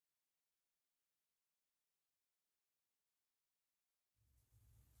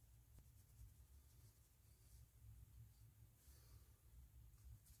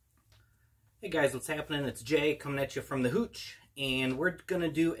Hey guys, what's happening? It's Jay coming at you from the Hooch, and we're going to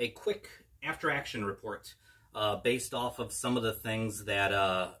do a quick after-action report based off of some of the things that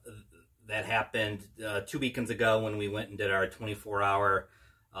that happened 2 weekends ago when we went and did our 24-hour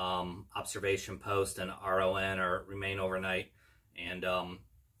observation post and RON, or remain overnight. And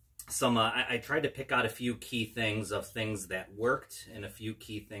I tried to pick out a few key things of things that worked and a few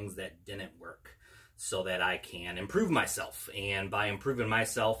key things that didn't work, so that I can improve myself. And by improving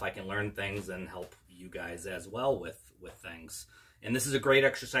myself, I can learn things and help you guys as well with things. And this is a great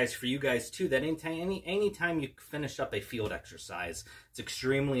exercise for you guys too, that anytime you finish up a field exercise, it's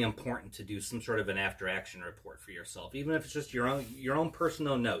extremely important to do some sort of an after action report for yourself, even if it's just your own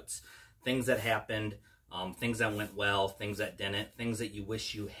personal notes, things that happened, things that went well, things that didn't, things that you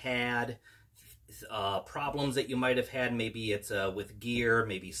wish you had, problems that you might have had. Maybe it's with gear,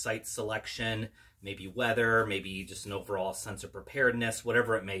 maybe site selection, maybe weather, maybe just an overall sense of preparedness,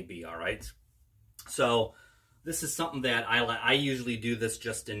 whatever it may be. All right. So this is something that I usually do this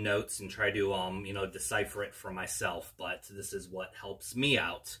just in notes and try to decipher it for myself. But this is what helps me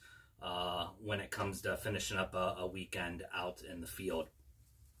out when it comes to finishing up a weekend out in the field.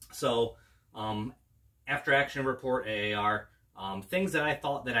 So after action report, AAR, things that I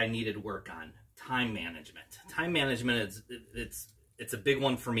thought that I needed work on. Time management. Time management it's a big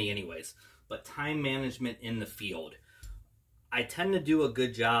one for me anyways. But time management in the field. I tend to do a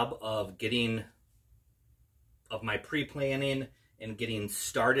good job of my pre-planning and getting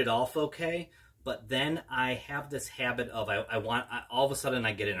started off okay, but then I have this habit of all of a sudden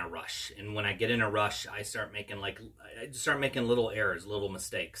I get in a rush, and when I get in a rush, I start making little errors, little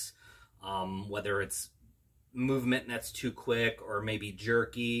mistakes, whether it's movement that's too quick, or maybe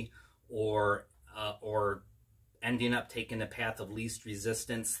jerky, or ending up taking the path of least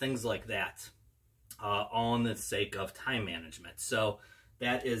resistance, things like that, all in the sake of time management. So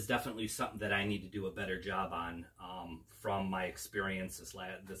that is definitely something that I need to do a better job on from my experience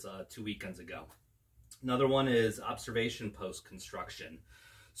this 2 weekends ago. Another one is observation post construction.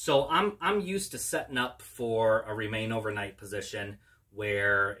 So I'm used to setting up for a remain overnight position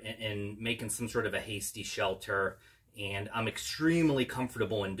where in making some sort of a hasty shelter, and I'm extremely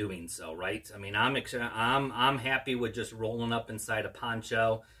comfortable in doing so, right? I mean, I'm happy with just rolling up inside a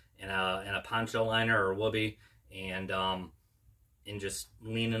poncho and a poncho liner or whoopee, and just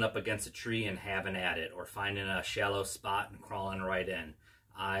leaning up against a tree and having at it, or finding a shallow spot and crawling right in.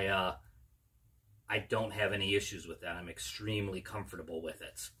 I don't have any issues with that. I'm extremely comfortable with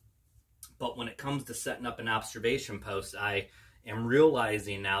it. But when it comes to setting up an observation post, I am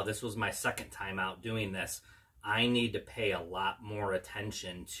realizing now, this was my second time out doing this, I need to pay a lot more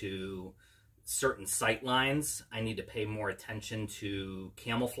attention to certain sight lines. I need to pay more attention to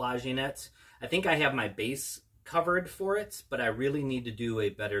camouflaging it. I think I have my base covered for it, but I really need to do a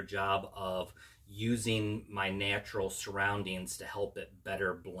better job of using my natural surroundings to help it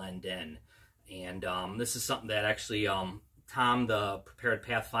better blend in. And this is something that actually Tom, the Prepared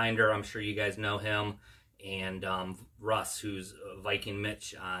Pathfinder, I'm sure you guys know him, and Russ, who's Viking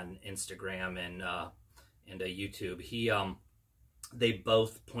Mitch on Instagram and YouTube, they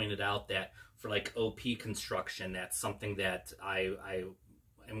both pointed out that for like OP construction, that's something that I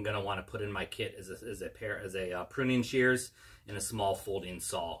am going to want to put in my kit as a pruning shears and a small folding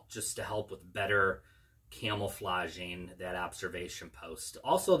saw, just to help with better camouflaging that observation post.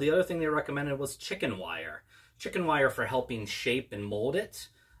 Also, the other thing they recommended was chicken wire for helping shape and mold it.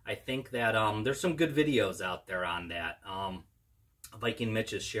 I think that there's some good videos out there on that. Viking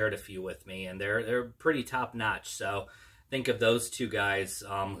Mitch has shared a few with me, and they're pretty top notch. So think of those two guys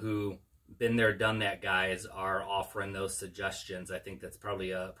who been there, done that guys are offering those suggestions. I think that's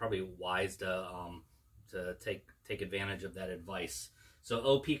probably wise to take advantage of that advice. So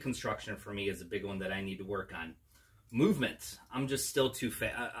OP construction for me is a big one that I need to work on. Movement, I'm just still too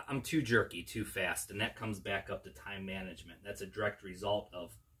fast. I'm too jerky, too fast, and that comes back up to time management. That's a direct result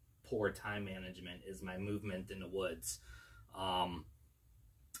of poor time management, is my movement in the woods. I'm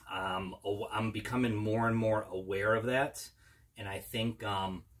becoming more and more aware of that, and I think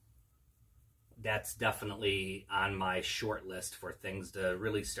that's definitely on my short list for things to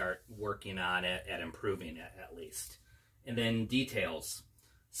really start working on at improving it, at least. And then details,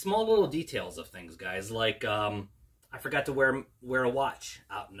 small little details of things, guys, like I forgot to wear a watch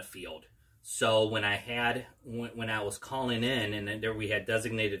out in the field. So when I was calling in, and then we had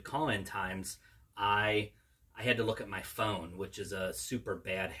designated call-in times, I had to look at my phone, which is a super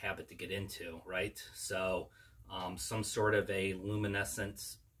bad habit to get into, right? So some sort of a luminescent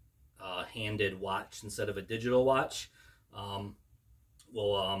handed watch instead of a digital watch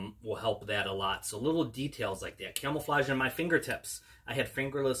will help that a lot. So little details like that. Camouflage on my fingertips. I had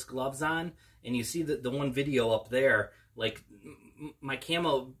fingerless gloves on, and you see the one video up there, like my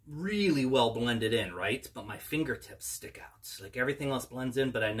camo really well blended in, right? But my fingertips stick out. Like everything else blends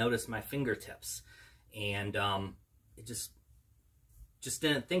in, but I noticed my fingertips, and it just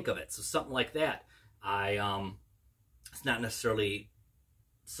didn't think of it. So something like that, it's not necessarily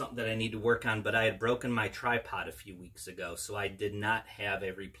something that I need to work on, but I had broken my tripod a few weeks ago, so I did not have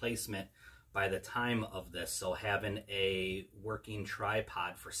a replacement by the time of this. So having a working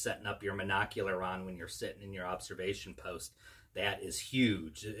tripod for setting up your monocular on when you're sitting in your observation post, that is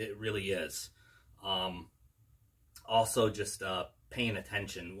huge. It really is. Also just paying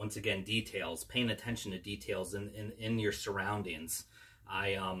attention, once again, details, paying attention to details in your surroundings.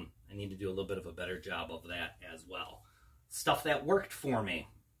 I need to do a little bit of a better job of that as well. Stuff that worked for me.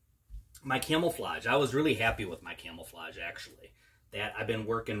 My camouflage. I was really happy with my camouflage, actually. That I've been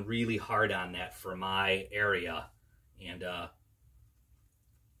working really hard on that for my area, and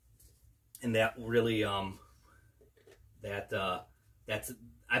that really I've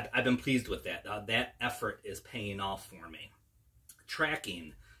been pleased with that. That effort is paying off for me.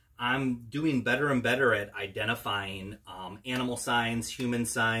 Tracking. I'm doing better and better at identifying animal signs, human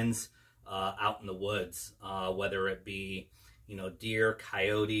signs out in the woods, whether it be, you know, deer,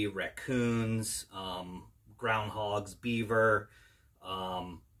 coyote, raccoons, groundhogs, beaver.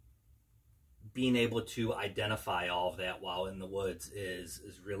 Being able to identify all of that while in the woods is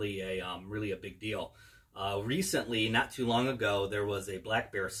really a big deal. Recently, not too long ago, there was a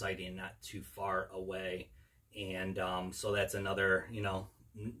black bear sighting not too far away, and so that's another, you know,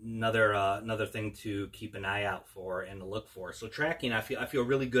 another thing to keep an eye out for and to look for. So tracking, I feel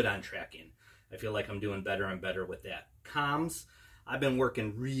really good on tracking. I feel like I'm doing better and better with that. Comms, I've been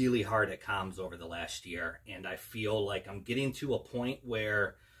working really hard at comms over the last year, and I feel like I'm getting to a point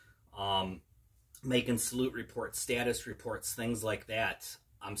where making salute reports, status reports, things like that.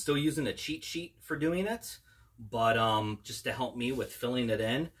 I'm still using a cheat sheet for doing it, but just to help me with filling it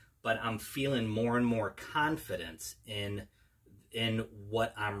in. But I'm feeling more and more confident in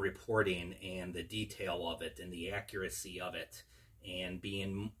what I'm reporting and the detail of it and the accuracy of it, and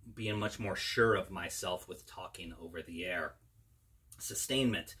being much more sure of myself with talking over the air.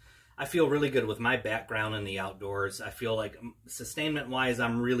 Sustainment. I feel really good with my background in the outdoors. I feel like sustainment wise,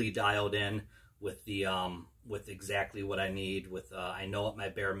 I'm really dialed in with the with exactly what I need. With I know what my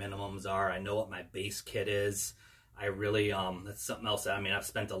bare minimums are. I know what my base kit is. I really that's something else. I mean, I've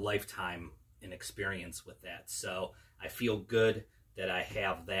spent a lifetime in experience with that, so I feel good that I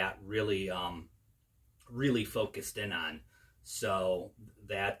have that really really focused in on. So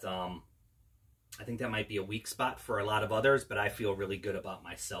that I think that might be a weak spot for a lot of others, but I feel really good about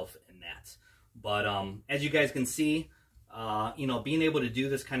myself in that. But as you guys can see, you know, being able to do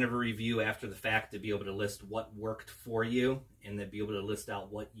this kind of a review after the fact, to be able to list what worked for you and to be able to list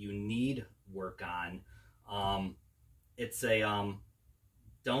out what you need work on, it's a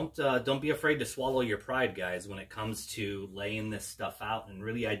don't be afraid to swallow your pride, guys, when it comes to laying this stuff out and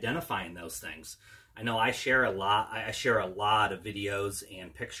really identifying those things. I know I share a lot. I share a lot of videos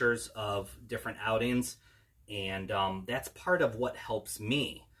and pictures of different outings, and that's part of what helps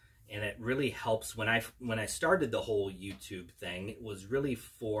me. And it really helps when I started the whole YouTube thing. It was really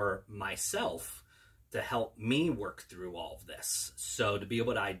for myself to help me work through all of this. So to be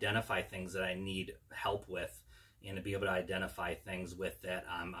able to identify things that I need help with, and to be able to identify things with that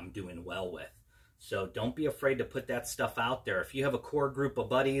I'm doing well with. So don't be afraid to put that stuff out there. If you have a core group of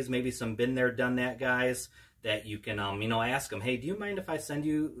buddies, maybe some been there, done that guys, that you can, you know, ask them, hey, do you mind if I send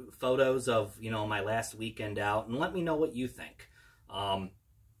you photos of, you know, my last weekend out, and let me know what you think. I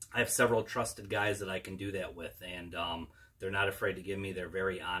have several trusted guys that I can do that with, and they're not afraid to give me their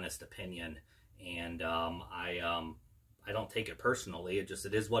very honest opinion. And I don't take it personally. It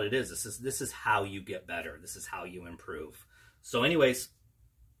is what it is. This is how you get better. This is how you improve. So anyways,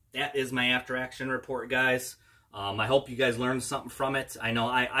 that is my after action report, guys. I hope you guys learned something from it. I know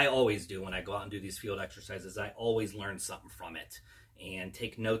I always do when I go out and do these field exercises. I always learn something from it and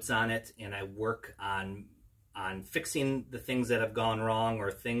take notes on it, and I work on fixing the things that have gone wrong or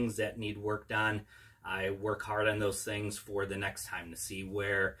things that need worked on. I work hard on those things for the next time to see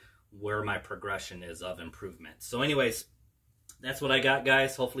where my progression is of improvement. So anyways, that's what I got,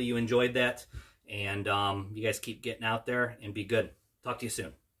 guys. Hopefully you enjoyed that, and you guys keep getting out there and be good. Talk to you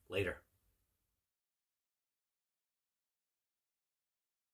soon. Later.